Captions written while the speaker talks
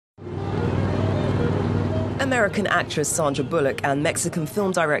American actress Sandra Bullock and Mexican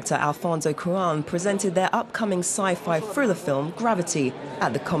film director Alfonso Cuarón presented their upcoming sci-fi thriller film Gravity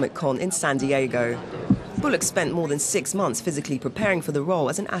at the Comic-Con in San Diego. Bullock spent more than 6 months physically preparing for the role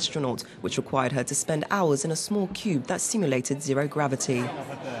as an astronaut, which required her to spend hours in a small cube that simulated zero gravity.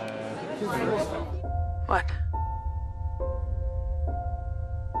 What?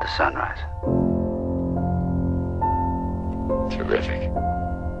 The sunrise. Terrific.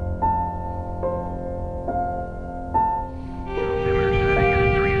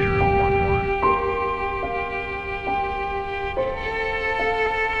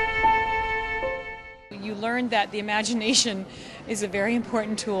 You learned that the imagination is a very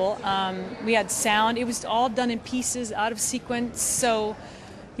important tool. We had sound. It was all done in pieces, out of sequence. So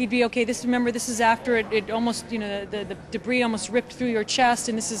you'd be okay. Remember, this is after it almost, the debris almost ripped through your chest,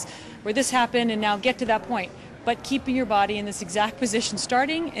 and this is where this happened. And now get to that point. But keeping your body in this exact position,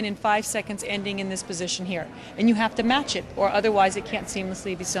 starting and in 5 seconds ending in this position here. And you have to match it, or otherwise it can't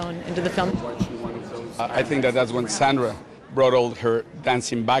seamlessly be sewn into the film. I think that's when Sandra brought all her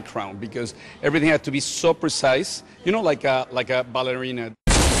dancing background, because everything had to be so precise, like a ballerina.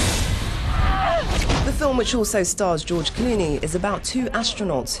 The film, which also stars George Clooney, is about 2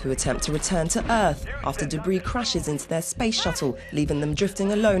 astronauts who attempt to return to Earth after debris crashes into their space shuttle, leaving them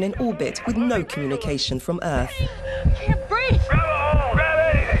drifting alone in orbit with no communication from Earth. I can't breathe!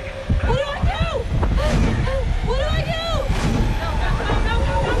 What do I do? What do I do?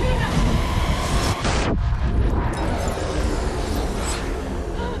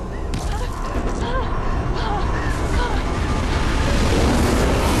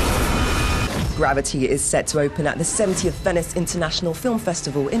 Gravity is set to open at the 70th Venice International Film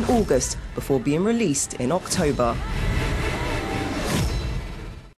Festival in August before being released in October.